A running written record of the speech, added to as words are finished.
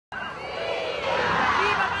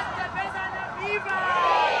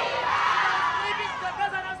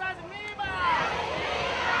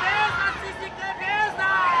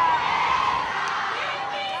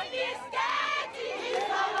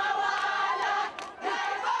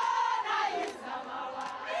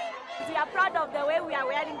are proud of the way we are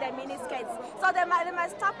wearing the miniskirts. So they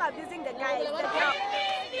must stop abusing the guys. The girls.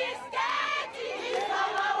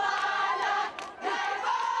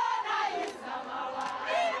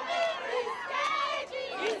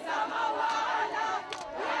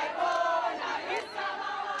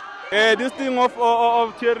 This thing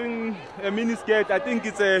of tearing a miniskirt, I think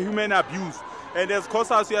it's a human abuse. And as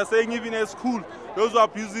COSAS, we are saying even at school, those who are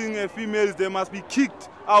abusing females, they must be kicked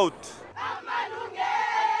out.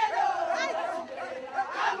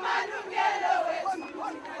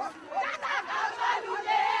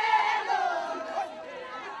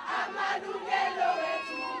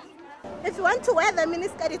 If you want to wear the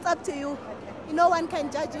miniskirt, it's up to you. No one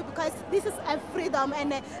can judge you because this is a freedom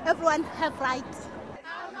and everyone have rights.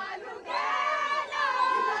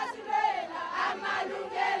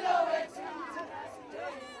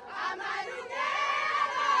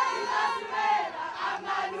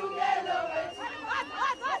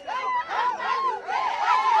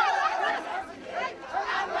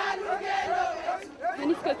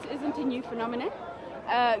 Miniskirts isn't a new phenomenon.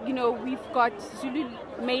 We've got Zulu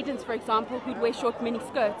maidens, for example, who'd wear short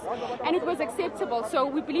miniskirts, and it was acceptable. So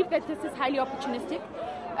we believe that this is highly opportunistic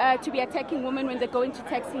to be attacking women when they go into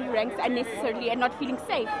taxi ranks unnecessarily and not feeling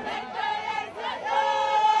safe.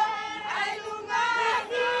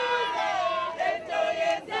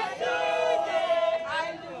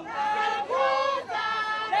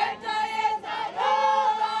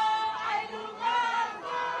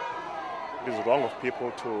 It is wrong of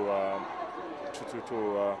people to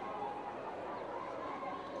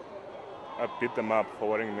beat them up for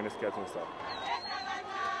wearing miniskirts and stuff.